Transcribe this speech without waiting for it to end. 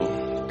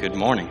Good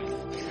morning.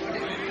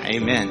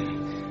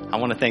 Amen. I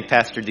want to thank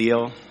Pastor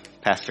Deal,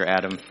 Pastor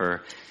Adam,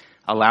 for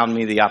allowing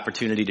me the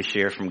opportunity to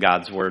share from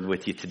God's Word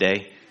with you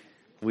today.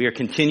 We are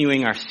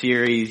continuing our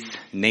series,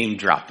 Name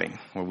Dropping,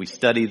 where we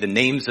study the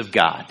names of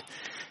God.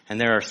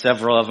 And there are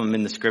several of them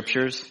in the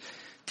Scriptures.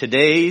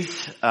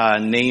 Today's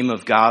name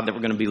of God that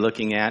we're going to be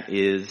looking at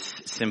is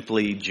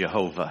simply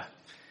Jehovah,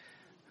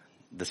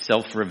 the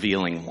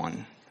self-revealing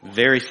one.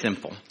 Very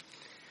simple,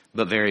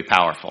 but very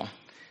powerful.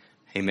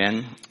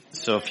 Amen.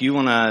 So if you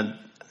want to,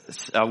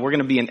 we're going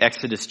to be in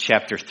Exodus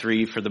chapter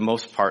 3 for the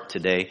most part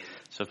today.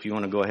 So if you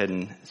want to go ahead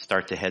and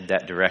start to head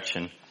that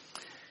direction.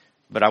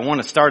 But I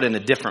want to start in a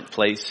different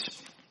place.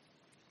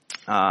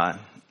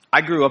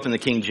 I grew up in the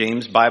King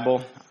James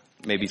Bible.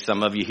 Maybe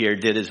some of you here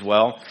did as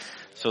well.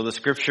 So the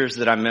scriptures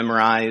that I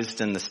memorized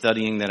and the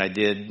studying that I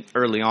did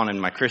early on in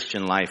my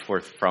Christian life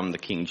were from the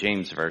King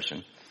James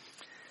Version.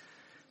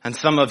 And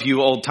some of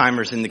you old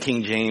timers in the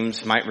King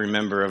James might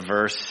remember a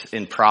verse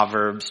in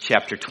Proverbs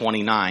chapter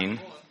 29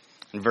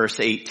 and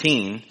verse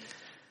 18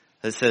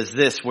 that says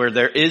this, where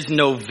there is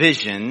no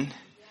vision,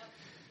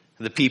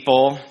 the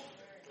people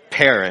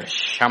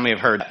perish. How many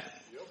have heard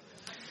that?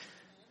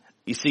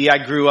 You see,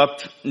 I grew up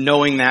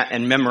knowing that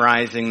and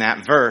memorizing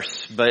that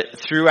verse, but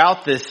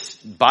throughout this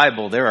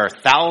Bible, there are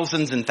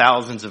thousands and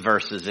thousands of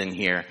verses in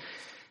here.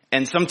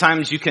 And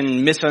sometimes you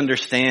can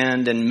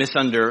misunderstand and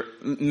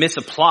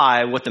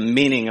misapply what the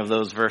meaning of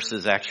those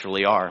verses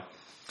actually are.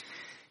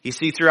 You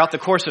see, throughout the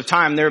course of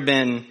time, there have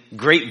been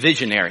great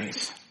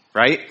visionaries,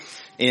 right?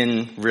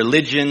 In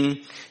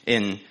religion,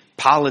 in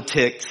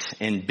politics,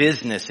 in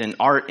business, in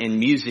art, in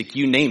music,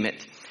 you name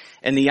it.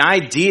 And the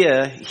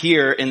idea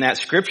here in that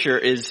scripture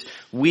is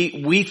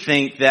we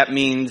think that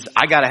means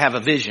I gotta have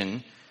a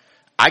vision.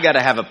 I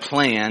gotta have a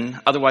plan.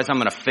 Otherwise I'm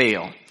gonna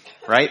fail,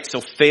 right? So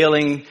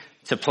failing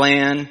to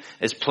plan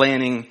is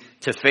planning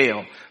to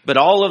fail. But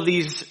all of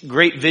these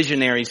great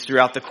visionaries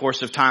throughout the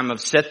course of time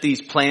have set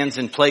these plans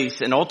in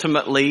place, and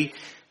ultimately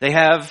they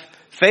have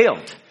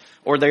failed,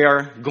 or they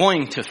are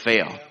going to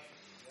fail.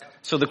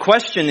 So the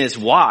question is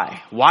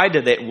why? Why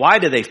do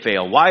they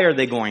fail? Why are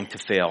they going to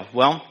fail?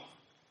 Well,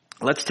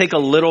 let's take a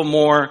little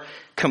more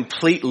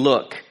complete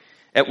look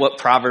at what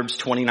Proverbs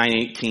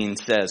 29:18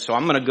 says. So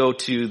I'm going to go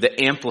to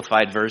the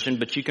Amplified version,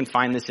 but you can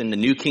find this in the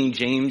New King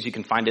James. You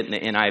can find it in the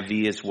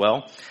NIV as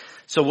well.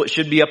 So what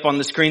should be up on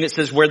the screen, it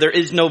says, where there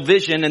is no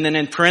vision, and then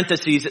in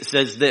parentheses it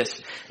says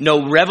this,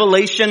 no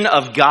revelation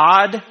of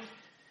God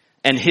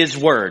and His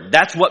Word.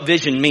 That's what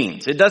vision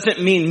means. It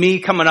doesn't mean me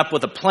coming up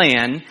with a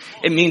plan.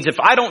 It means if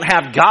I don't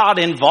have God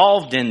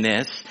involved in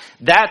this,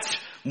 that's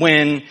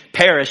when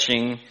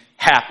perishing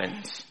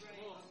happens.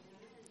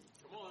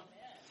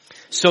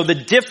 So the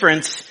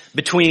difference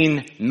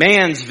between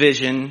man's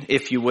vision,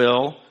 if you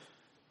will,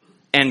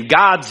 and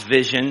God's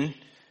vision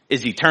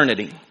is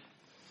eternity.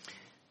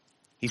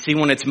 You see,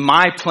 when it's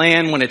my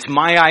plan, when it's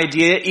my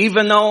idea,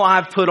 even though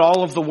I've put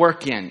all of the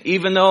work in,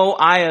 even though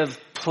I have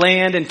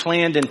planned and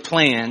planned and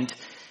planned,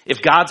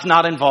 if God's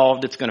not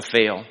involved, it's going to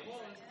fail.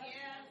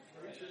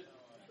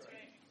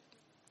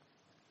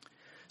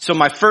 So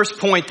my first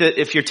point, that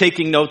if you're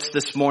taking notes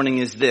this morning,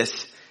 is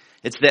this.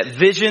 It's that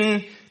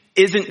vision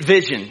isn't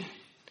vision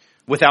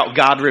without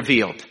God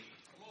revealed.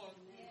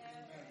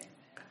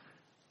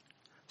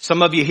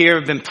 Some of you here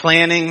have been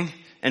planning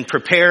and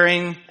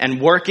preparing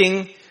and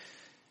working,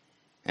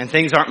 and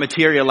things aren't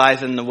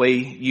materializing the way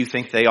you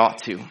think they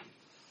ought to.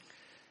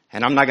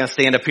 And I'm not going to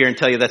stand up here and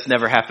tell you that's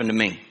never happened to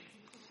me.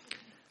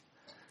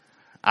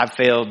 I've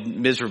failed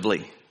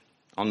miserably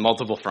on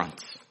multiple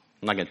fronts.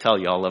 I'm not going to tell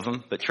you all of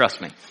them, but trust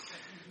me.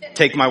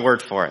 Take my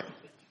word for it.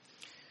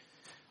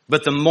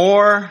 But the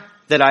more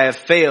that I have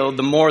failed,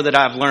 the more that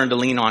I've learned to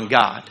lean on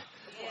God.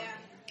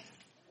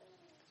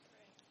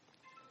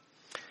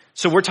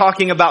 So we're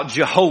talking about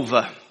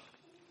Jehovah,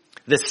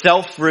 the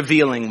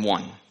self-revealing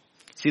one.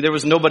 See, there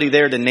was nobody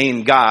there to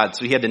name God,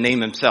 so he had to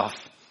name himself.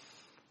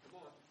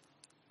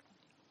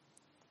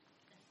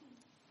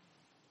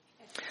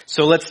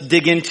 So let's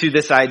dig into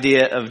this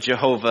idea of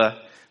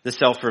Jehovah, the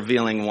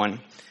self-revealing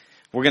one.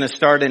 We're going to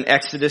start in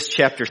Exodus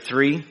chapter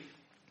 3,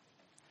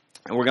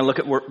 and we're going to look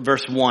at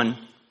verse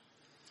 1.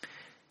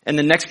 And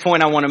the next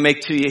point I want to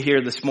make to you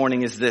here this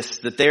morning is this,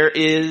 that there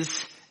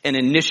is an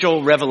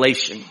initial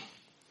revelation.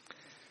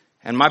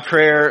 And my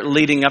prayer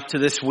leading up to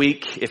this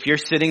week, if you're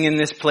sitting in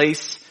this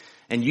place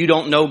and you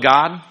don't know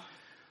God,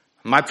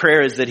 my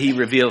prayer is that He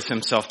reveals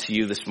Himself to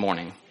you this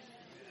morning.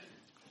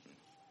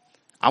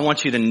 I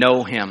want you to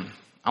know Him.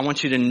 I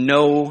want you to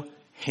know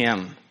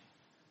Him.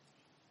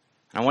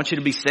 I want you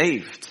to be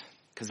saved,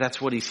 because that's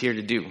what He's here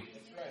to do.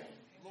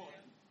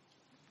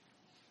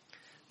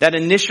 That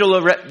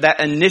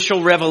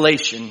initial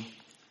revelation,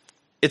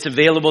 it's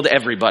available to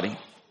everybody.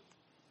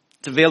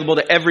 It's available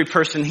to every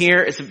person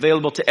here. It's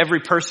available to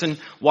every person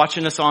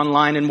watching us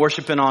online and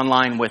worshiping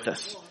online with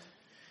us.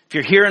 If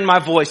you're hearing my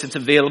voice, it's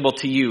available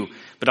to you.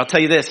 But I'll tell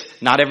you this,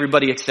 not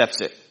everybody accepts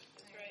it.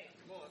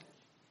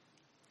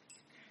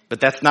 But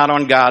that's not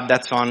on God,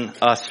 that's on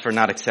us for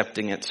not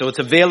accepting it. So it's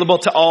available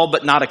to all,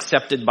 but not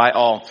accepted by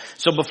all.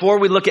 So before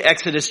we look at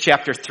Exodus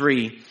chapter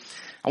 3,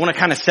 I want to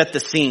kind of set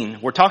the scene.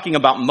 We're talking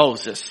about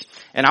Moses.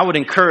 And I would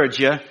encourage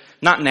you,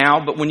 not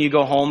now, but when you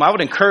go home, I would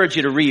encourage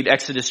you to read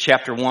Exodus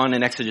chapter 1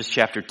 and Exodus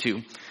chapter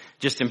 2,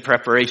 just in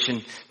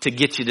preparation to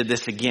get you to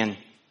this again.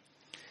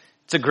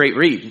 It's a great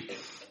read.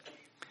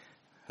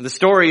 The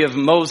story of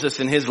Moses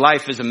and his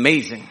life is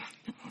amazing.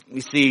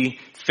 We see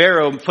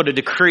Pharaoh put a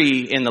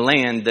decree in the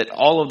land that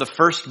all of the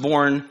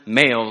firstborn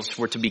males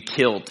were to be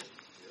killed.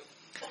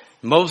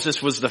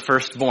 Moses was the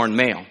firstborn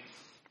male.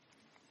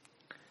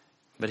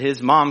 But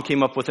his mom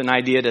came up with an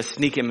idea to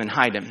sneak him and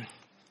hide him.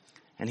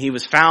 And he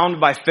was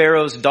found by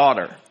Pharaoh's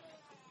daughter.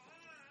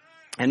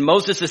 And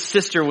Moses'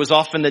 sister was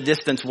off in the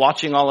distance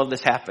watching all of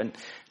this happen.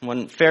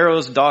 When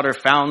Pharaoh's daughter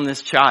found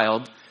this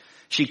child,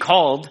 she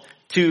called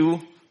to,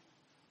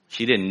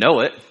 she didn't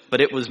know it,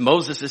 but it was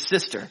Moses'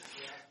 sister.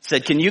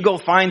 Said, can you go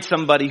find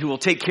somebody who will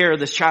take care of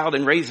this child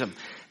and raise him?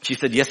 She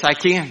said, yes, I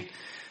can.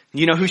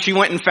 You know who she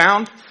went and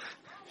found?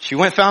 She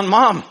went and found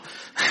mom.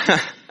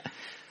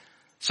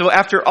 So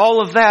after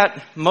all of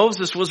that,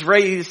 Moses was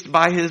raised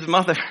by his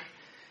mother.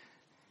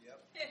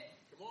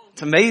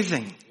 It's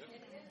amazing.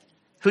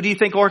 Who do you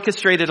think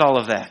orchestrated all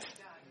of that?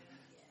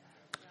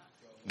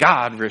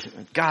 God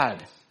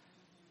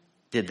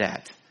did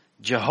that.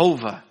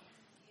 Jehovah.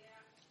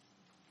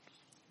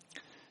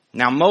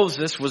 Now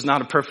Moses was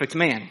not a perfect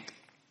man.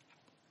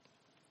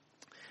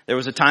 There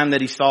was a time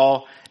that he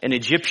saw an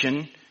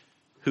Egyptian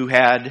who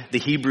had the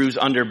Hebrews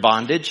under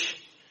bondage,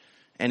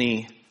 and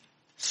he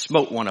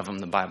smote one of them,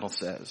 the Bible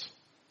says.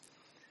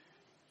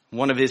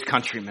 One of his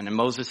countrymen, and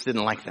Moses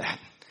didn't like that.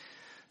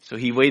 So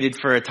he waited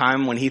for a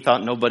time when he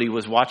thought nobody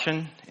was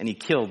watching, and he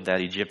killed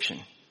that Egyptian.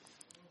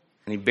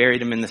 And he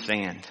buried him in the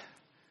sand.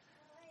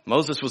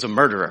 Moses was a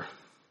murderer.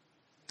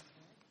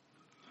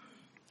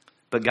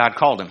 But God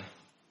called him.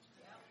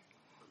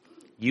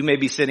 You may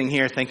be sitting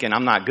here thinking,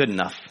 I'm not good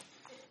enough.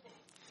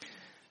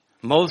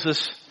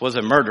 Moses was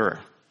a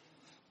murderer,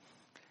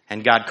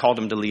 and God called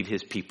him to lead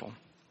his people.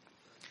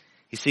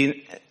 You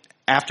see,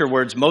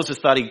 afterwards, Moses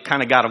thought he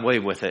kind of got away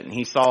with it, and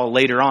he saw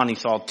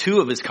two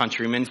of his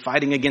countrymen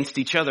fighting against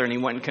each other, and he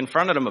went and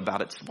confronted them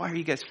about it. So why are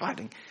you guys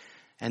fighting?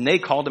 And they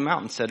called him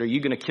out and said, are you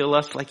going to kill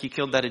us like you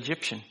killed that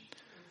Egyptian?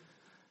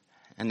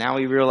 And now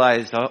he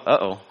realized,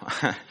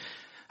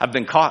 I've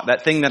been caught.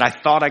 That thing that I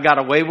thought I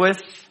got away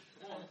with,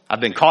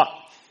 I've been caught.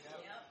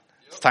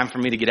 It's time for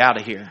me to get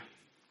out of here.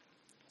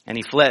 And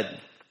he fled.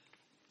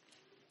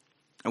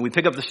 And we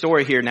pick up the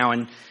story here now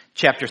in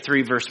chapter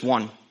 3, verse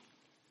 1.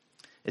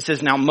 It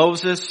says, now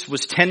Moses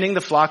was tending the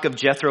flock of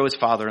Jethro, his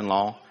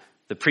father-in-law,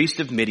 the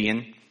priest of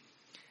Midian,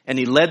 and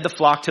he led the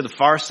flock to the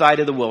far side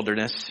of the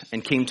wilderness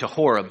and came to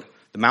Horeb,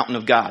 the mountain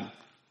of God.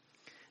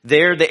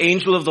 There the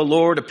angel of the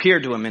Lord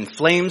appeared to him in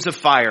flames of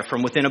fire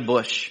from within a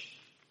bush.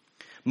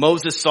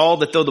 Moses saw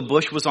that though the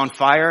bush was on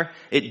fire,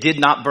 it did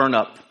not burn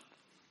up.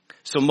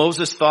 So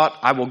Moses thought,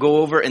 I will go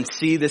over and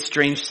see this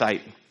strange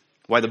sight,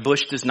 why the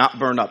bush does not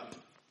burn up.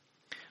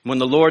 When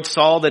the Lord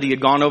saw that he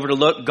had gone over to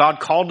look, God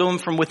called to him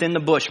from within the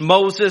bush,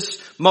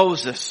 Moses,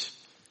 Moses.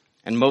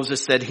 And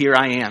Moses said, here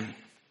I am.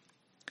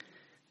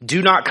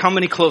 Do not come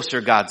any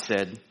closer, God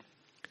said.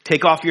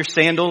 Take off your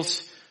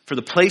sandals, for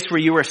the place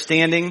where you are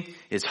standing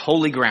is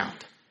holy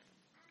ground.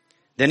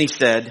 Then he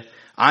said,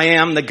 I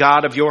am the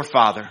God of your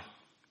father,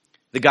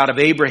 the God of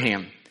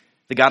Abraham,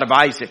 the God of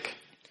Isaac,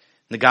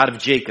 and the God of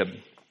Jacob.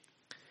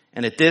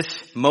 And at this,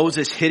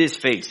 Moses hid his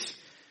face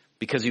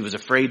because he was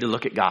afraid to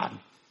look at God.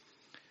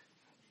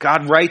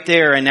 God right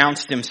there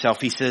announced himself.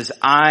 He says,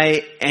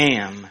 I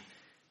am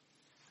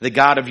the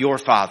God of your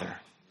father,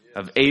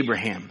 of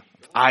Abraham,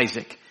 of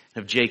Isaac,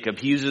 and of Jacob.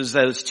 He uses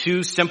those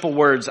two simple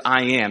words,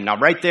 I am. Now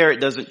right there, it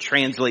doesn't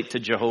translate to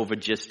Jehovah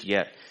just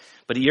yet.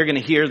 But you're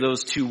going to hear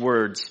those two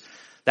words,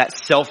 that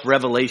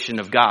self-revelation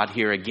of God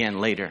here again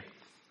later.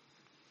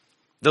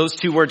 Those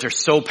two words are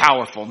so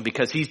powerful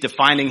because he's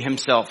defining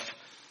himself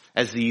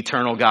as the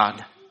eternal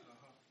God.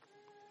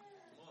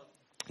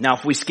 Now,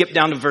 if we skip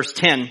down to verse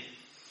 10,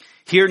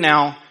 here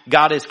now,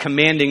 God is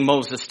commanding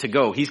Moses to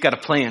go. He's got a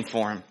plan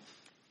for him.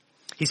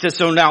 He says,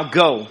 so now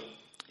go,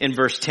 in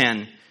verse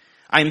 10.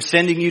 I am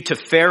sending you to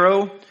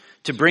Pharaoh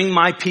to bring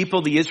my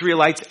people, the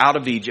Israelites, out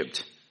of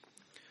Egypt.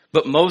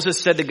 But Moses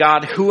said to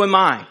God, who am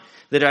I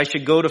that I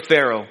should go to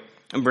Pharaoh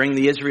and bring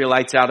the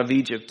Israelites out of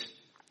Egypt?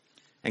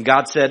 And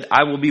God said,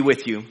 I will be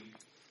with you.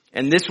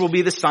 And this will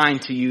be the sign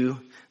to you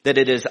that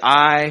it is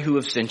I who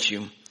have sent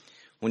you.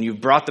 When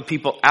you've brought the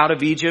people out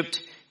of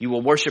Egypt, you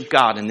will worship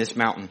God in this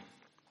mountain.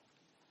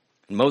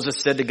 And Moses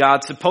said to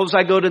God, suppose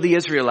I go to the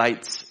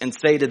Israelites and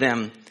say to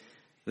them,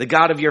 the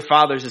God of your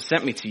fathers has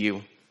sent me to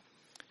you.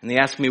 And they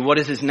ask me, what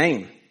is his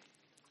name?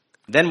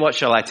 Then what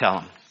shall I tell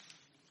them?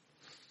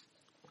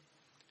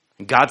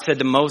 And God said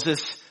to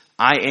Moses,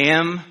 I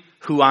am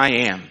who I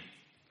am.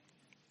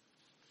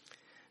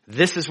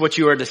 This is what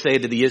you are to say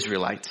to the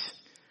Israelites.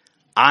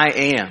 I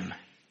am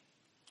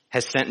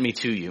has sent me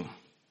to you.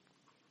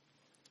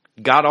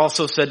 God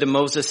also said to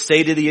Moses,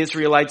 say to the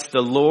Israelites,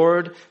 the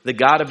Lord, the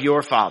God of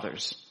your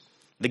fathers,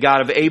 the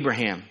God of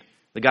Abraham,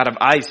 the God of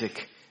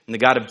Isaac, and the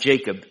God of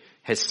Jacob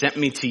has sent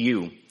me to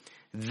you.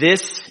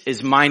 This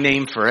is my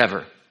name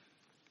forever.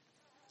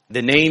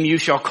 The name you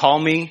shall call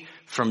me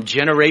from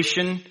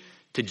generation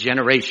to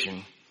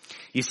generation.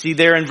 You see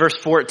there in verse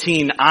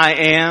 14, I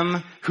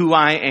am who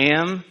I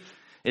am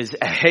is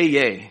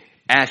Aheye,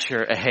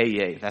 Asher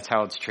Aheye. That's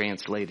how it's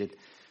translated.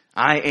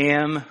 I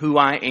am who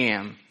I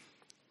am.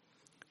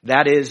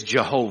 That is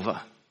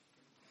Jehovah.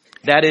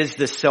 That is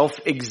the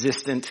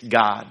self-existent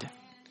God.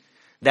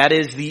 That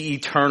is the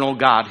eternal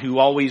God who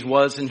always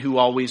was and who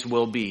always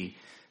will be.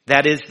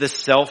 That is the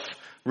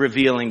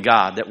self-revealing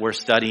God that we're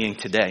studying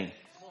today.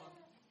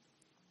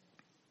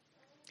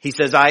 He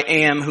says, I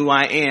am who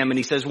I am. And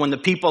he says, when the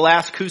people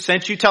ask who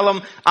sent you, tell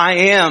them,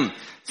 I am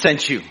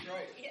sent you.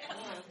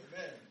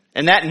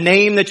 And that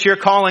name that you're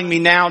calling me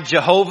now,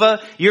 Jehovah,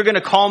 you're going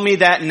to call me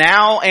that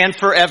now and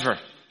forever.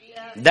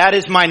 That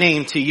is my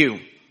name to you.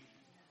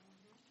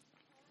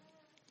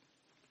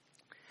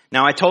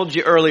 Now, I told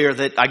you earlier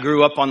that I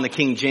grew up on the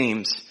King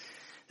James.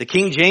 The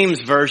King James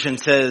version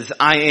says,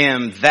 I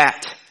am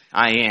that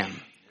I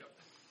am.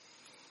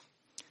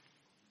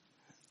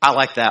 I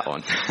like that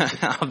one.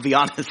 I'll be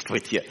honest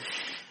with you.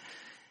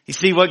 You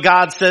see, what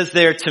God says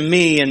there to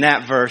me in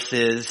that verse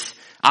is,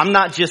 I'm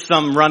not just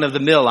some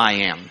run-of-the-mill I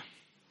am.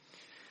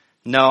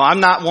 No,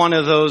 I'm not one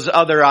of those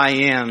other I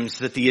ams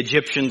that the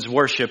Egyptians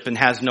worship and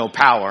has no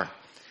power.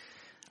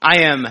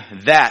 I am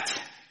that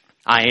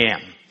I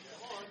am.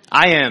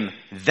 I am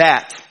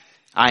that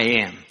I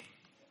am.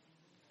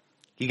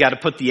 You got to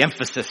put the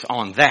emphasis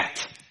on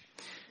that.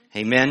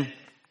 Amen.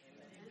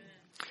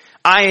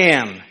 I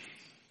am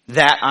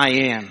that I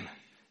am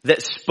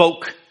that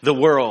spoke the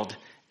world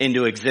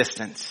into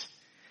existence.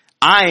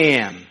 I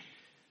am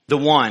the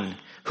one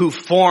who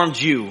formed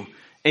you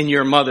in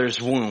your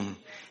mother's womb.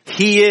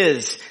 He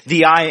is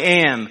the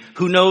I am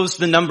who knows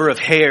the number of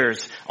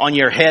hairs on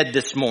your head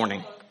this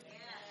morning.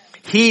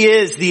 He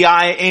is the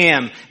I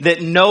am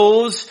that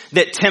knows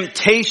that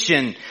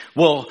temptation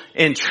will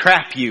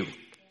entrap you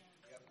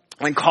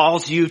and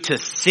cause you to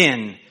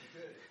sin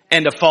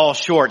and to fall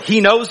short.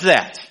 He knows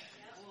that.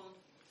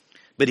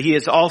 But he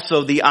is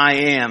also the I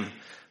am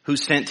who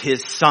sent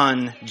his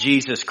son,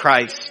 Jesus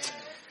Christ,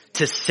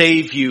 to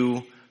save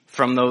you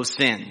from those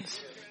sins,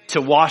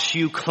 to wash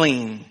you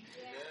clean,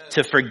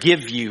 to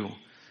forgive you,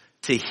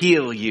 to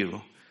heal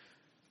you,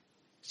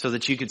 so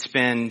that you could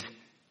spend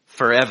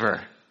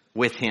forever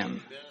with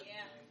him.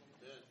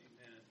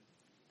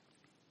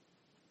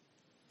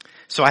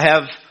 So I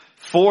have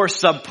 4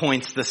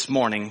 subpoints this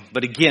morning.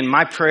 But again,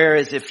 my prayer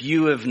is if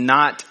you have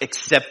not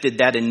accepted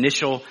that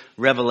initial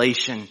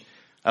revelation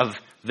of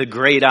the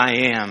great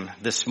I am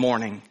this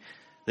morning,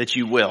 that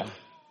you will.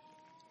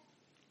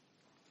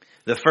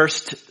 The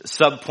first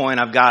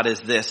subpoint I've got is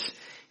this.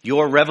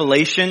 Your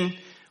revelation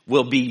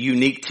will be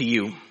unique to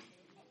you.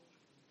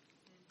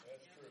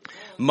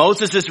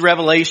 Moses'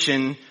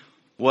 revelation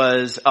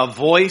was a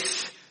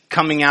voice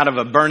coming out of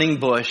a burning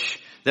bush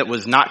that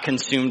was not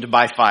consumed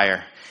by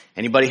fire.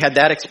 Anybody had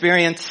that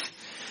experience?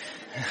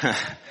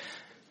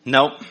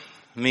 Nope,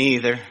 me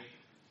either.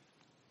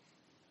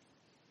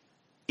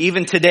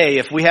 Even today,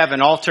 if we have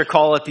an altar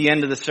call at the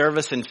end of the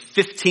service and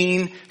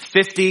 15,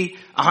 50,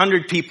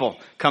 100 people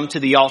come to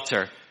the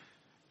altar,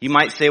 you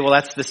might say, well,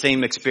 that's the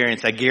same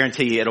experience. I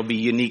guarantee you it'll be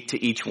unique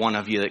to each one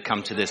of you that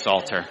come to this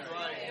altar.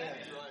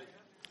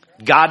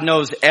 God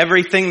knows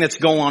everything that's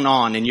going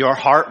on in your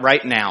heart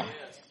right now.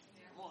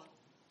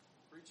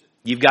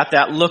 You've got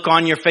that look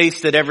on your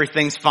face that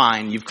everything's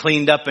fine. You've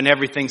cleaned up and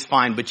everything's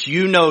fine. But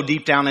you know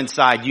deep down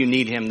inside you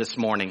need him this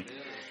morning.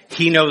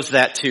 He knows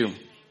that too.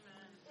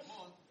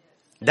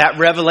 That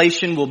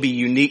revelation will be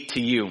unique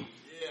to you.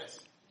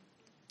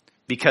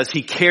 Because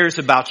he cares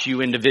about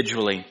you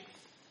individually.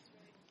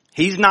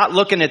 He's not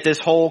looking at this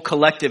whole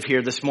collective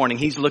here this morning.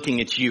 He's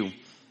looking at you.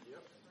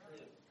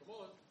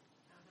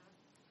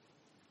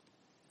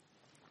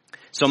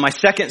 So my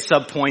second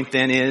subpoint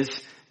then is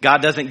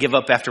God doesn't give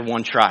up after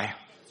one try.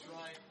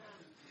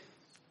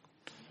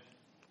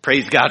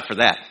 Praise God for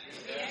that.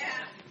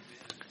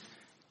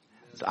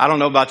 I don't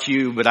know about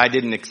you, but I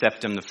didn't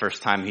accept him the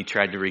first time he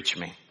tried to reach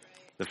me.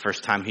 The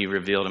first time he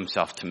revealed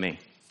himself to me.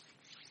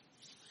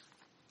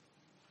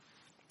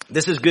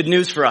 This is good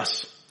news for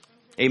us.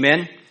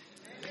 Amen.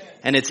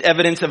 And it's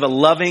evidence of a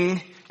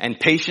loving and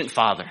patient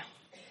Father.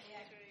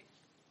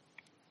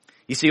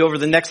 You see, over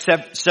the next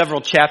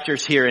several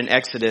chapters here in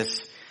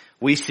Exodus,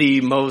 we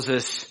see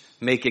Moses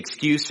make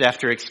excuse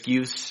after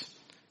excuse,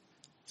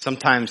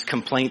 sometimes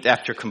complaint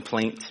after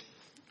complaint,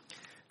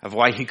 of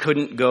why he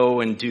couldn't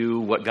go and do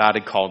what God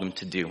had called him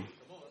to do.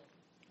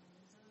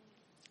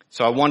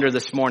 So I wonder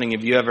this morning,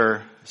 have you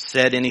ever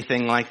said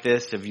anything like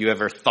this? Have you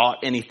ever thought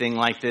anything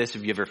like this?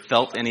 Have you ever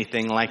felt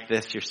anything like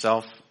this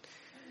yourself?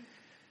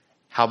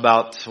 How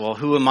about, well,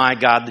 who am I,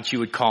 God, that you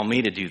would call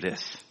me to do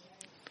this?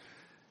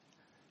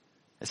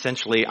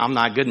 Essentially, I'm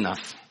not good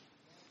enough.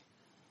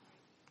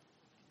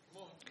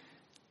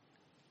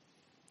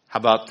 How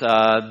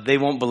about, they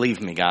won't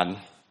believe me, God.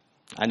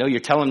 I know you're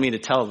telling me to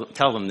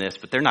tell them this,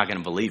 but they're not going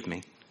to believe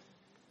me.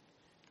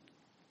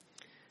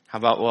 How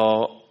about,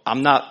 well,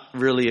 I'm not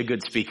really a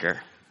good speaker.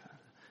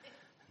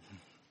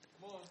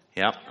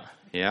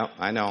 Yep,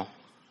 I know.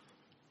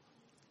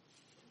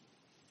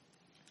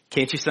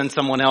 Can't you send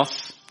someone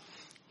else?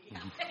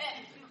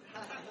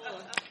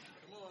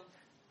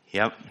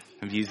 Yep,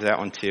 I've used that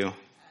one too.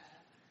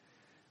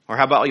 Or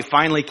how about you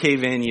finally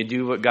cave in, you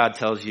do what God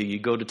tells you, you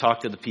go to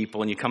talk to the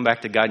people, and you come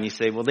back to God and you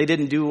say, well, they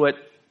didn't do what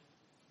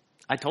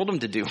I told them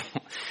to do.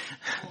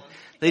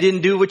 They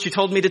didn't do what you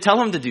told me to tell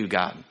them to do,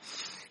 God.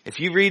 If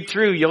you read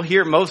through, you'll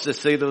hear Moses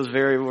say those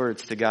very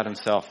words to God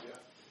himself.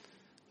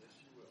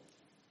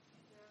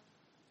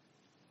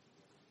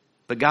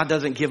 But God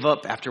doesn't give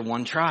up after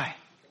one try.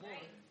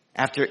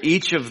 After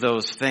each of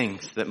those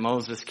things that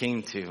Moses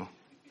came to,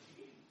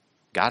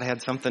 God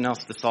had something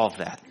else to solve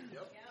that.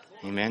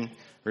 Amen.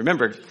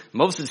 Remember,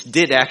 Moses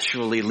did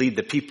actually lead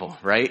the people,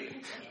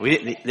 right?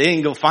 They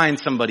didn't go find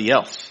somebody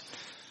else.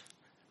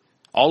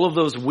 All of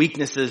those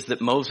weaknesses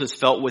that Moses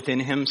felt within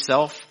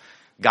himself,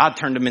 God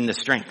turned them into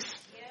strength.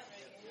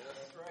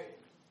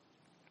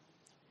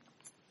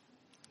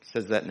 It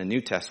says that in the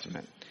New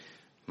Testament.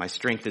 My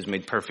strength is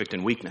made perfect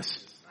in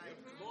weakness.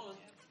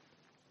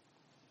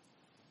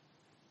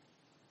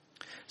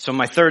 So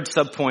my third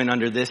subpoint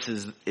under this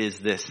is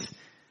this.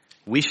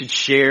 We should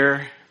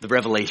share the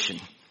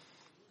revelation.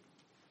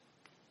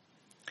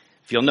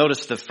 If you'll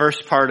notice, the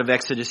first part of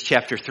Exodus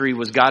chapter 3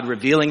 was God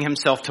revealing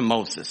himself to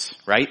Moses,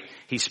 right?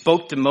 He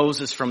spoke to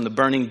Moses from the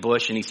burning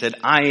bush and he said,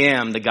 I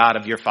am the God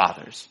of your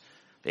fathers,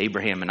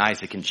 Abraham and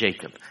Isaac and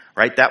Jacob,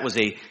 right? That was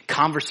a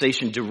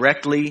conversation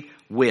directly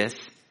with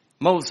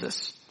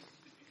Moses.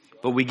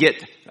 But we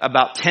get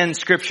about 10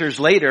 scriptures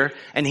later,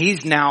 and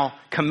he's now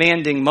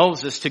commanding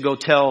Moses to go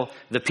tell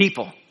the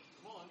people.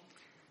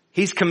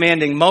 He's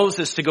commanding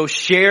Moses to go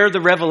share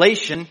the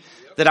revelation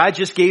that I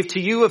just gave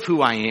to you of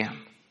who I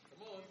am.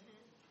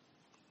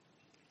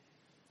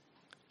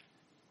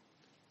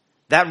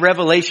 That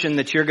revelation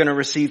that you're going to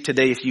receive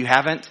today, if you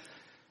haven't,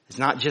 is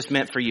not just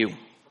meant for you.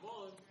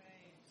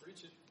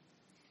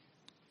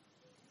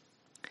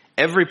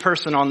 Every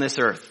person on this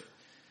earth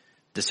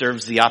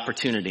deserves the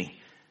opportunity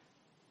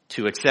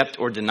to accept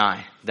or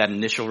deny that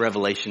initial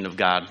revelation of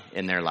God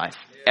in their life.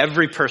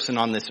 Every person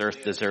on this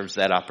earth deserves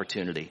that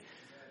opportunity.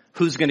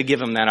 Who's going to give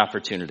them that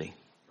opportunity?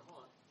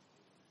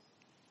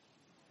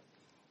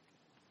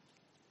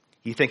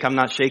 You think I'm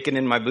not shaking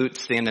in my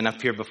boots standing up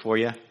here before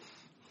you?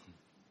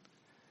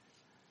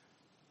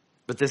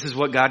 But this is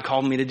what God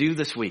called me to do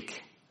this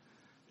week.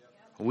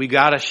 We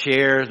got to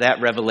share that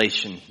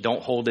revelation.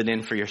 Don't hold it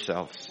in for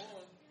yourselves.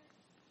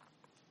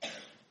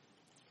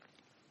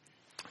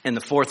 And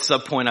the fourth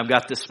subpoint I've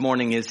got this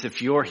morning is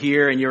if you're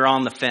here and you're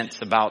on the fence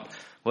about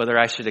whether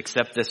I should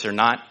accept this or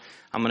not,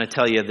 I'm going to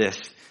tell you this.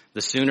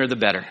 The sooner the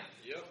better.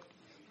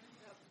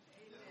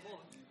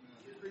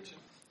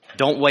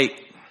 Don't wait.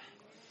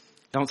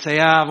 Don't say,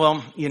 that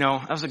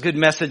was a good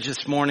message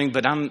this morning,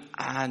 but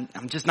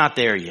I'm just not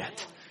there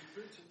yet.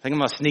 I think I'm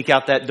going to sneak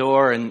out that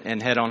door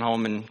and head on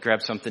home and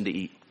grab something to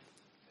eat.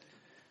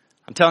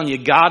 I'm telling you,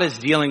 God is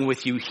dealing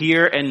with you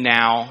here and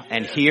now,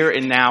 and here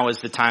and now is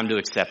the time to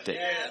accept it.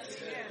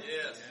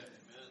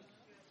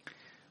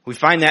 We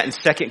find that in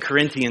 2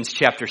 Corinthians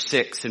chapter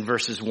 6 in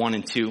verses 1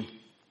 and 2.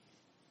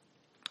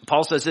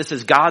 Paul says this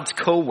is God's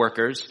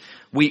co-workers.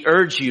 We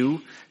urge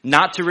you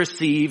not to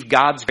receive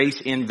God's grace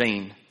in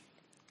vain.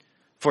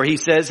 For he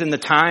says, in the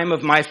time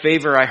of my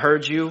favor I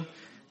heard you,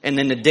 and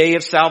in the day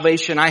of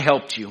salvation I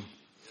helped you.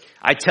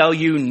 I tell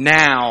you,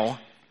 now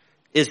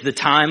is the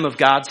time of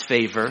God's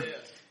favor.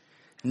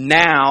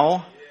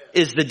 Now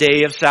is the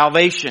day of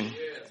salvation.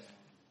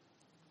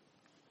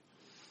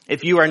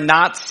 If you are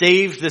not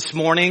saved this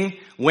morning,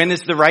 when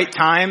is the right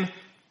time?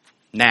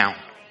 Now.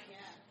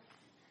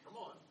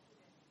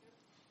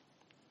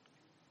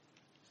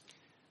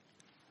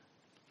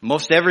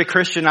 Most every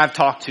Christian I've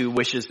talked to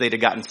wishes they'd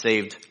have gotten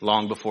saved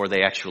long before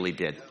they actually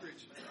did.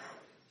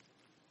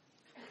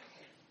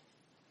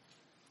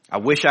 I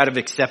wish I'd have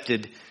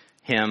accepted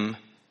him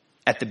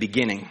at the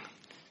beginning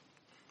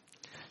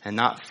and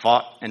not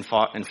fought and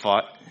fought and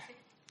fought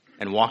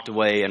and walked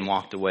away and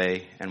walked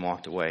away and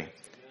walked away.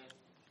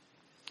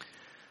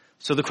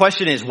 So the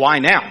question is, why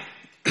now?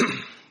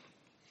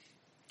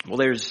 Well,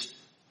 there's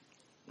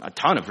a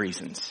ton of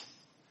reasons.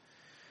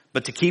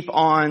 But to keep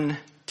on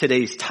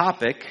today's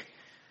topic,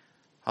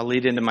 I'll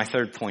lead into my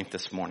third point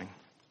this morning.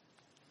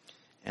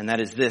 And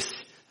that is this,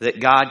 that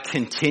God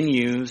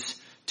continues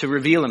to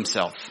reveal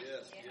himself.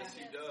 Yes,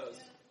 he does.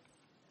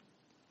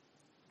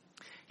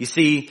 You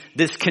see,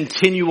 this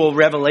continual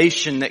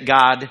revelation that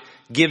God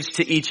gives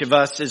to each of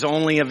us is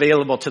only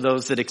available to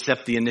those that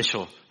accept the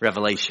initial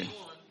revelation.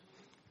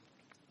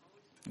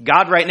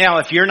 God right now,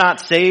 if you're not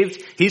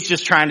saved, he's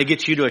just trying to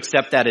get you to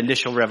accept that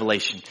initial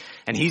revelation.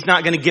 And he's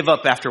not going to give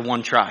up after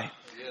one try.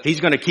 Yes. He's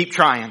going to keep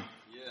trying.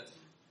 Yes.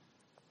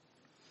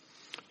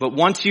 But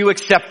once you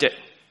accept it,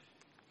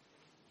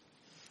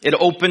 it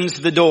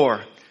opens the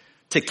door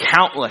to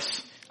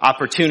countless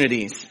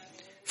opportunities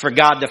for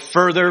God to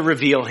further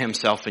reveal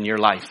himself in your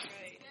life.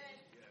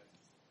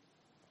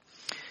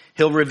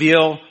 He'll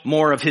reveal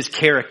more of his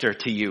character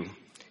to you.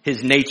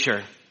 his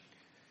nature,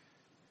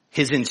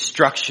 his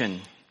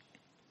instruction,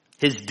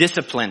 his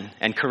discipline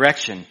and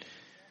correction.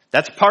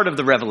 That's part of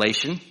the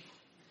revelation.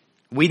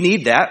 We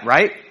need that,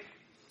 right?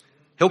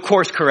 He'll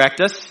course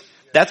correct us.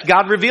 That's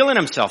God revealing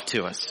himself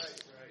to us.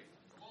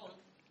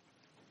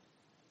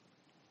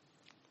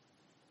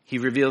 He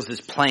reveals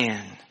his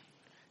plan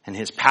and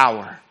his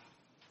power.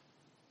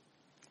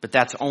 But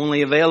that's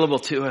only available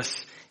to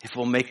us if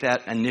we'll make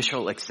that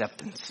initial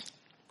acceptance.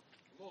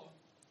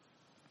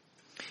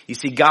 You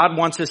see, God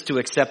wants us to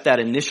accept that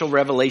initial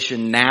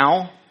revelation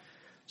now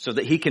so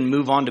that he can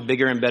move on to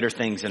bigger and better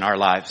things in our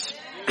lives.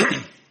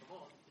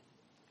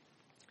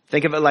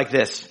 Think of it like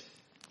this.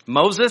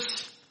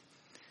 Moses,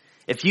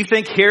 if you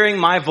think hearing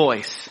my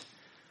voice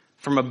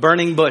from a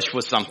burning bush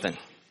was something,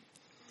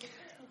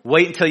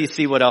 wait until you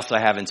see what else I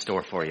have in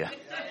store for you.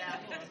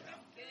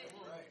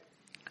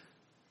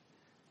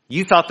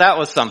 You thought that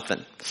was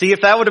something. See,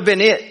 if that would have been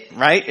it,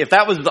 right? If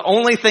that was the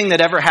only thing that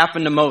ever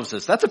happened to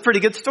Moses, that's a pretty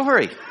good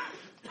story.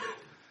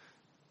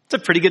 It's a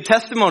pretty good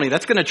testimony.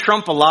 That's going to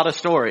trump a lot of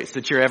stories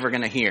that you're ever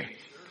going to hear.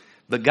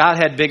 But God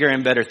had bigger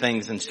and better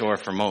things in store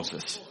for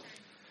Moses.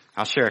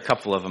 I'll share a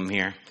couple of them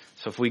here.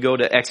 So if we go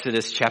to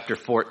Exodus chapter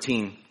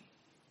 14,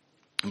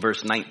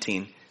 verse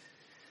 19, it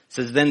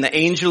says, "Then the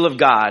angel of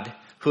God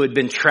who had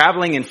been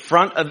traveling in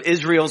front of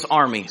Israel's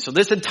army." So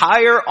this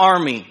entire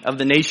army of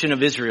the nation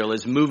of Israel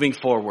is moving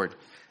forward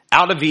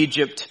out of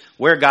Egypt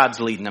where God's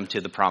leading them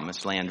to the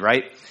promised land,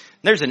 right?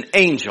 There's an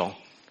angel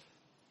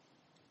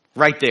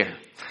right there.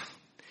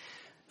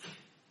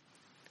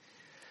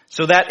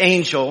 So that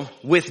angel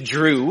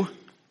withdrew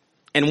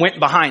and went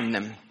behind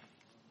them.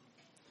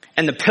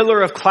 And the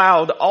pillar of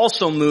cloud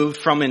also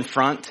moved from in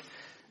front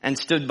and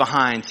stood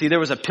behind. See, there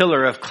was a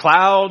pillar of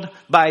cloud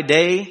by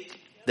day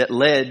that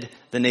led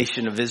the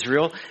nation of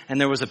Israel. And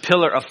there was a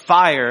pillar of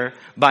fire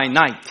by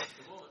night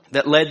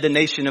that led the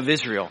nation of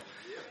Israel.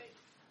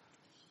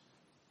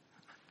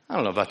 I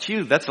don't know about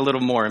you. That's a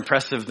little more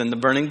impressive than the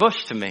burning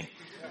bush to me.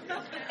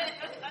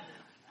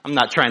 I'm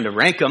not trying to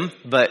rank them,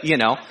 but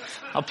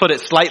I'll put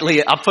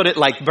it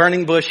like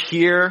burning bush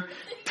here,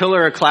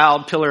 pillar of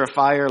cloud, pillar of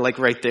fire, like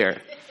right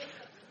there.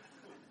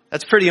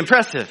 That's pretty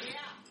impressive.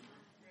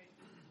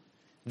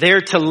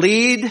 They're to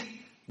lead,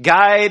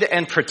 guide,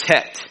 and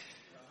protect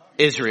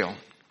Israel.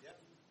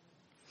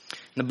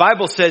 The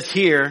Bible says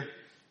here,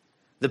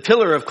 the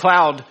pillar of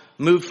cloud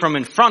moved from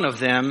in front of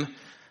them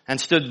and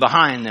stood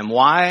behind them.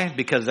 Why?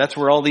 Because that's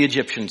where all the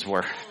Egyptians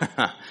were.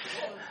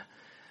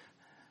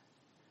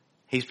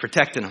 He's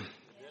protecting them.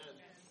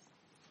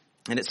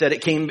 And it said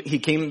he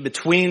came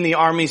between the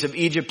armies of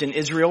Egypt and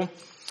Israel.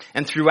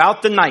 And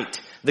throughout the night,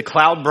 the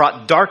cloud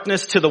brought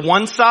darkness to the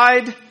one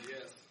side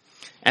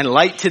and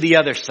light to the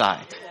other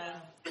side.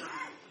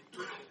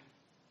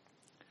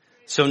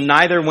 So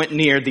neither went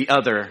near the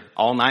other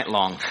all night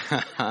long.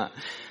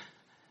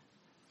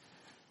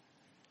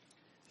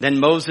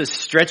 Then Moses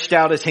stretched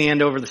out his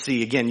hand over the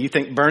sea. Again, you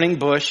think burning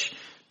bush,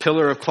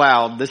 pillar of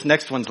cloud. This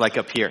next one's like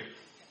up here.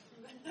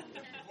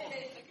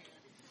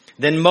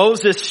 Then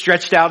Moses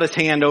stretched out his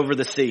hand over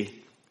the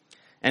sea.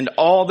 And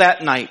all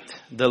that night,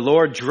 the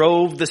Lord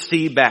drove the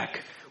sea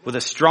back with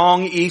a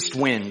strong east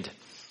wind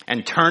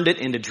and turned it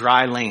into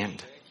dry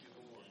land.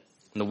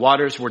 And the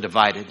waters were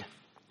divided.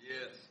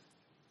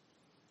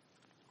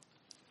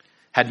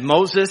 Had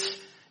Moses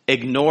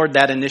ignored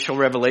that initial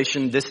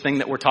revelation, this thing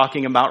that we're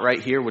talking about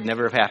right here would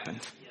never have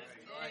happened.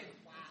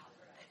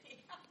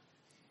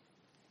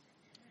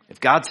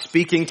 If God's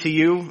speaking to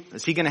you,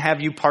 is he going to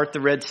have you part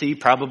the Red Sea?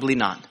 Probably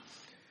not.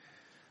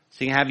 Is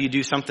he going to have you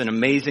do something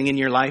amazing in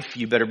your life?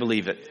 You better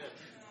believe it.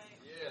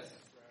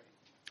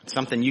 It's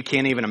something you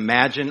can't even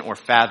imagine or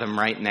fathom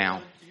right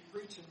now.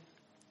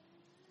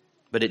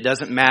 But it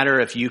doesn't matter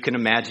if you can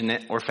imagine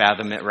it or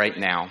fathom it right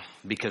now,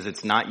 because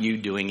it's not you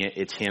doing it,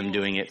 it's him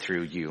doing it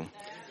through you.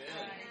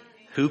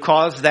 Who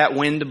caused that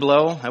wind to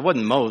blow? That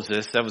wasn't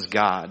Moses, that was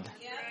God.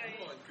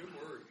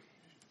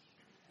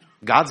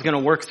 God's going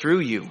to work through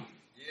you.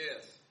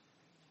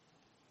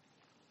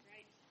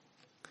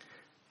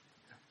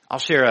 I'll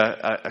share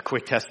a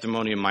quick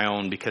testimony of my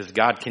own, because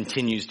God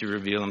continues to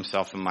reveal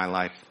himself in my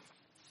life.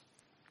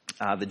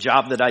 The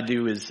job that I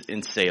do is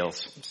in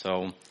sales.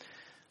 So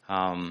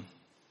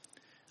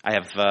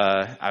I've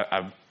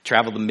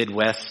traveled the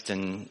Midwest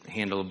and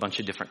handle a bunch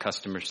of different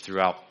customers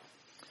throughout.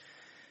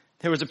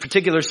 There was a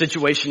particular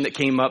situation that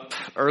came up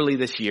early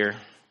this year,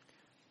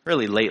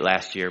 really late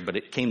last year, but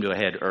it came to a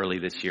head early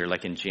this year,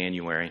 like in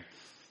January.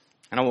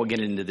 And I won't get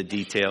into the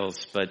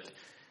details, but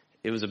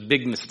it was a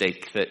big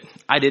mistake that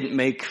I didn't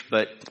make,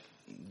 but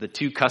the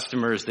two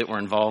customers that were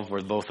involved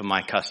were both of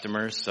my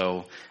customers.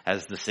 So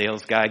as the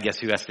sales guy, guess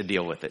who has to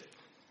deal with it?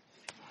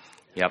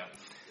 Yep.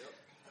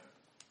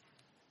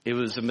 It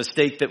was a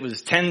mistake that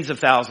was tens of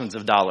thousands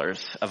of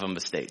dollars of a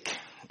mistake.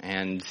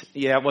 And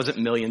yeah, it wasn't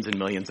millions and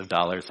millions of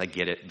dollars. I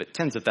get it. But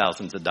tens of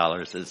thousands of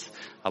dollars is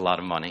a lot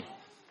of money.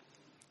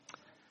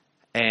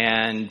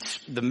 And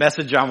the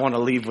message I want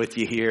to leave with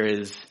you here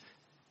is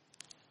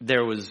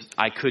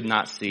I could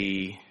not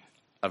see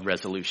a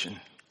resolution.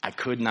 I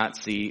could not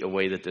see a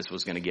way that this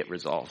was going to get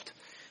resolved.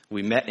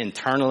 We met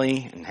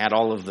internally and had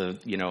all of the,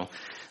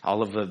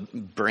 all of the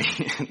brain,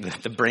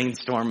 the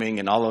brainstorming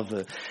and all of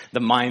the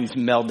minds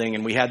melding.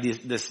 And we had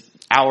this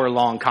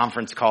hour-long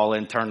conference call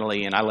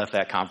internally. And I left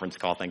that conference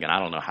call thinking, I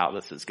don't know how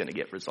this is going to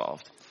get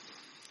resolved.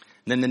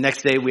 And then the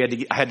next day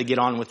I had to get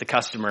on with the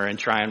customer and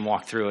try and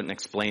walk through it and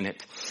explain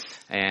it.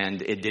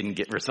 And it didn't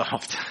get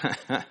resolved.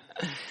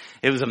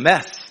 It was a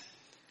mess.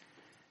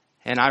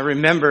 And I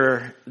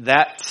remember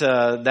that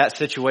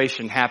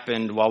situation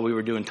happened while we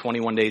were doing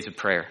 21 days of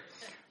prayer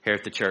here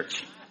at the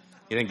church.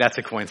 You think that's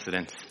a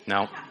coincidence?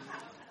 No.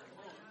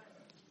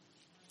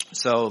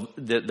 So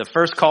the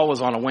first call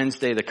was on a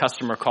Wednesday. The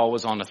customer call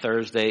was on a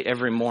Thursday.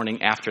 Every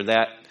morning after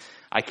that,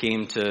 I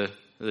came to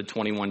the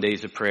 21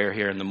 days of prayer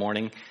here in the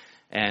morning.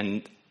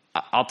 And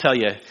I'll tell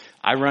you,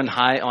 I run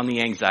high on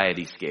the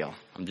anxiety scale.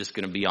 I'm just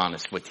going to be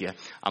honest with you.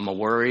 I'm a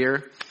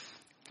worrier.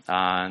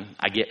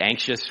 I get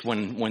anxious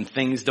when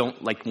things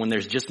don't, like when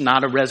there's just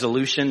not a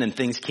resolution and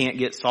things can't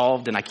get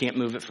solved and I can't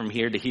move it from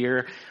here to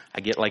here. I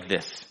get like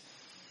this.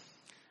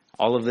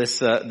 All of this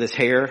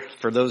hair,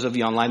 for those of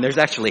you online, there's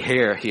actually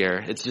hair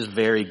here. It's just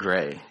very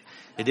gray.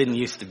 It didn't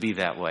used to be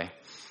that way.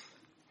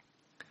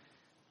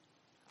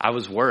 I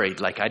was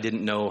worried, like I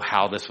didn't know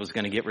how this was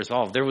going to get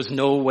resolved. There was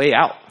no way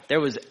out. There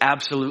was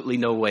absolutely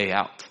no way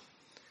out.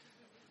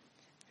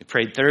 I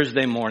prayed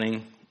Thursday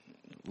morning,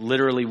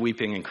 literally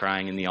weeping and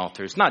crying in the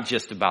altar. It's not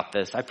just about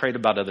this. I prayed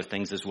about other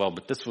things as well,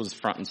 but this was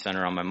front and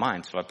center on my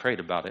mind, so I prayed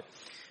about it.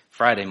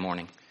 Friday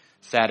morning,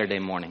 Saturday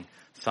morning,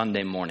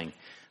 Sunday morning,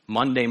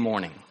 Monday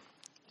morning,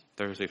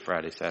 Thursday,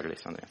 Friday, Saturday,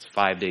 Sunday. It's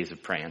 5 days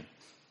of praying.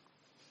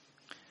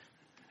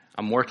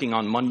 I'm working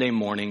on Monday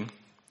morning.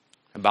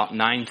 About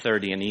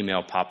 9:30, an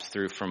email pops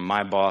through from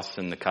my boss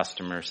and the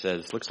customer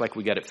says, looks like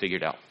we got it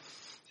figured out.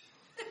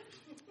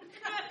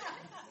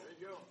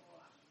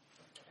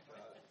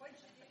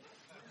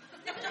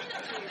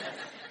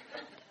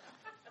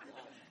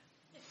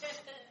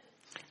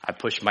 I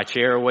pushed my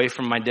chair away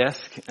from my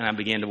desk and I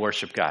began to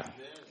worship God.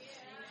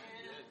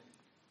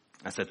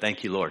 I said,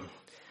 thank you, Lord,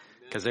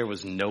 because there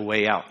was no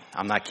way out.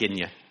 I'm not kidding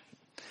you.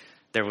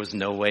 There was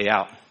no way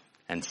out.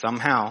 And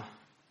somehow,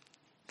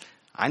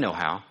 I know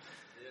how,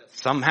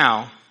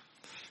 somehow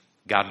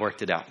God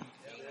worked it out.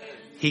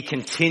 He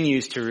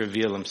continues to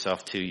reveal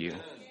himself to you.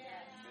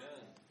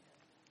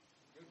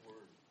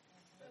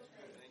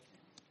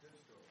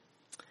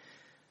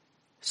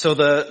 So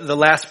the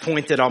last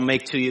point that I'll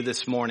make to you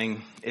this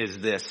morning is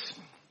this.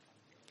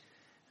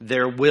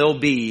 There will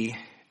be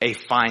a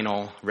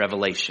final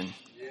revelation.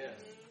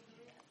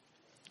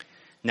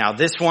 Now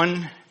this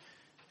one,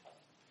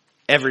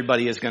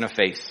 everybody is going to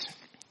face,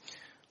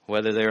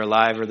 whether they're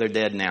alive or they're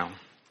dead now.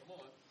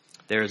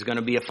 There is going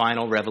to be a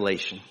final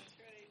revelation.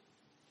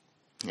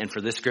 And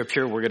for this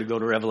scripture, we're going to go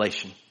to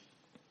Revelation.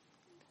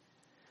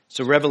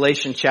 So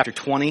Revelation chapter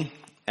 20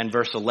 and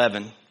verse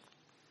 11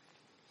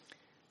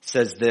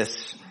 says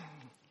this.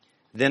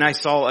 Then I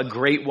saw a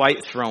great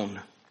white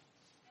throne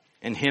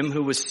and him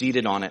who was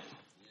seated on it.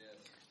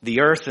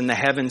 The earth and the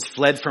heavens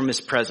fled from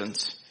his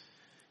presence,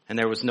 and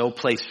there was no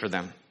place for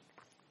them.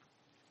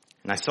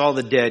 And I saw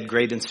the dead,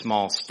 great and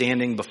small,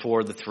 standing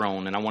before the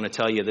throne. And I want to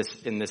tell you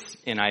this in this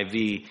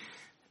NIV,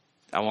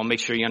 I want to make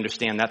sure you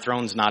understand that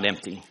throne's not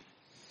empty.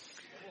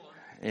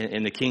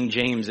 In the King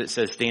James, it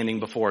says standing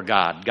before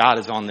God. God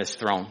is on this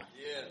throne.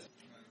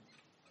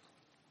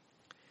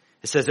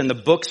 It says, and the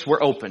books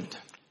were opened.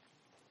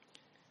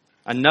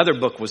 Another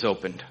book was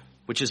opened,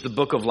 which is the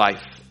book of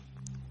life.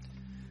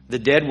 The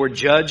dead were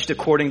judged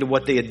according to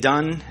what they had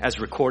done as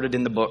recorded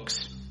in the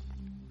books.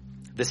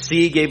 The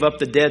sea gave up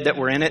the dead that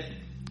were in it,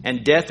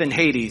 and death and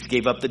Hades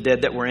gave up the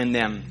dead that were in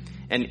them.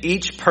 And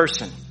each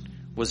person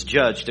was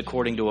judged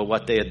according to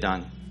what they had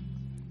done.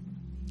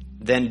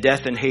 Then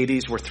death and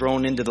Hades were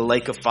thrown into the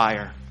lake of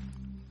fire.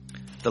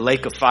 The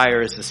lake of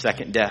fire is the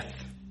second death.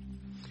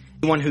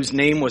 Anyone whose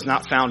name was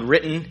not found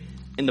written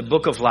in the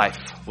book of life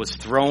was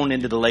thrown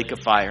into the lake of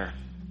fire.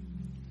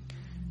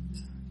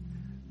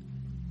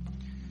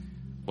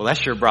 Well,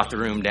 that sure brought the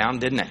room down,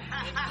 didn't it?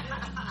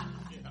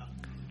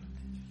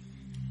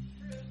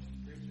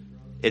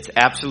 It's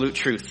absolute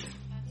truth.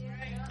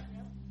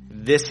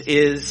 This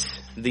is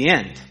the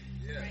end.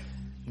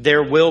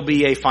 There will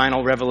be a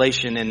final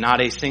revelation and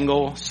not a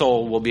single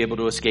soul will be able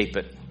to escape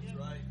it.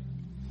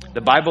 The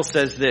Bible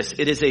says this,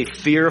 it is a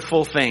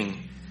fearful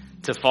thing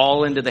to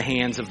fall into the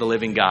hands of the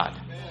living God.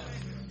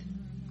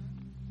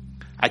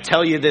 I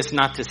tell you this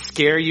not to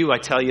scare you. I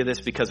tell you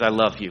this because I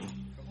love you.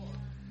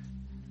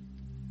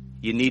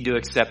 You need to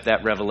accept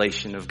that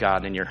revelation of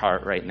God in your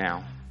heart right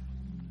now.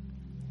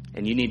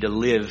 And you need to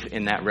live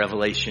in that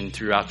revelation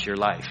throughout your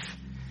life.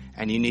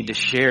 And you need to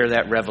share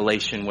that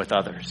revelation with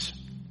others.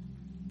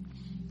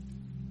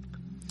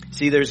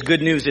 See, there's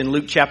good news in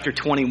Luke chapter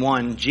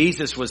 21.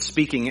 Jesus was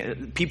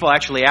speaking. People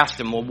actually asked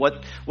him, well,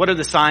 what are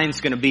the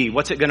signs going to be?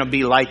 What's it going to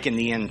be like in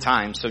the end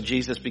time? So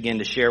Jesus began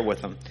to share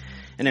with them.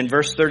 And in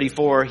verse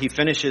 34, he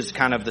finishes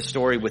kind of the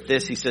story with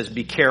this. He says,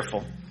 be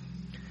careful,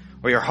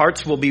 or your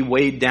hearts will be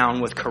weighed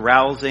down with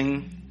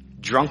carousing,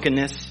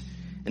 drunkenness,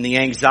 and the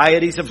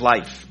anxieties of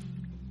life,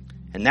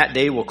 And that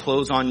day will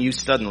close on you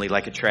suddenly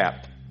like a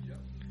trap.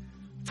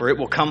 For it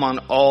will come on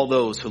all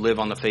those who live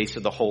on the face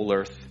of the whole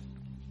earth.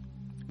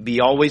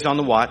 Be always on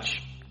the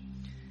watch,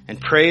 and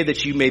pray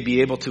that you may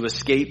be able to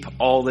escape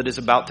all that is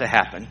about to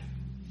happen,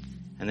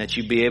 and that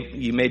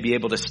you may be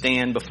able to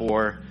stand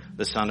before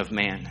the Son of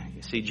Man.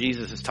 You see,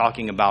 Jesus is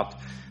talking about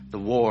the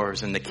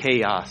wars and the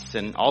chaos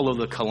and all of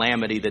the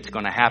calamity that's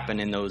going to happen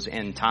in those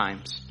end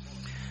times.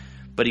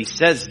 But he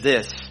says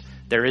this,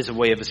 there is a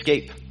way of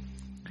escape.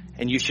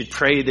 And you should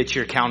pray that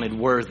you're counted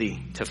worthy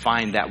to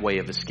find that way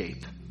of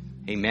escape.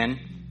 Amen?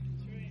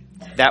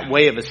 That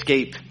way of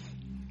escape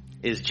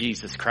is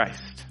Jesus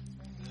Christ.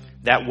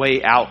 That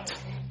way out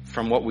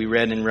from what we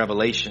read in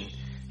Revelation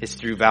is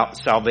through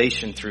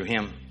salvation through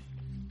him.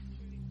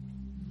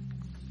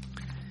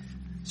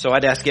 So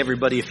I'd ask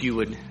everybody if you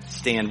would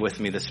stand with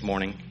me this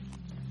morning.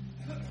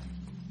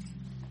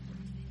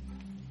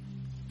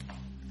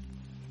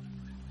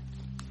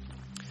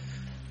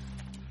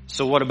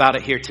 So what about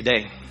it here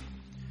today?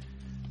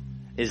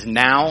 Is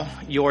now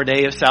your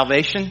day of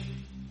salvation?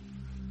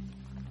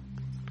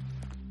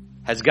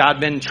 Has God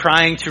been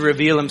trying to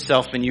reveal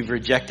himself and you've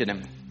rejected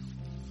him?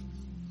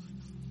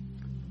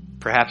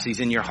 Perhaps he's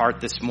in your heart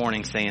this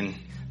morning saying,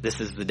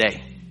 this is the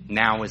day.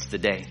 Now is the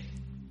day.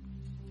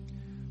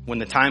 When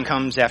the time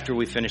comes after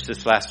we finish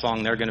this last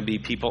song, there are going to be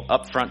people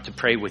up front to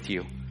pray with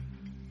you.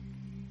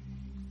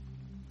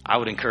 I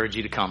would encourage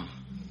you to come.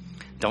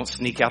 Don't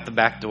sneak out the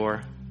back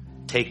door.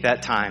 Take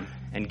that time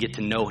and get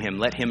to know him.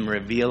 Let him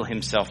reveal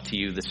himself to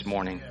you this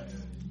morning.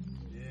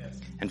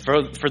 And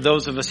for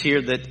those of us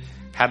here that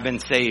have been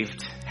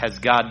saved, has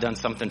God done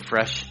something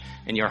fresh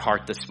in your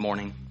heart this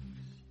morning?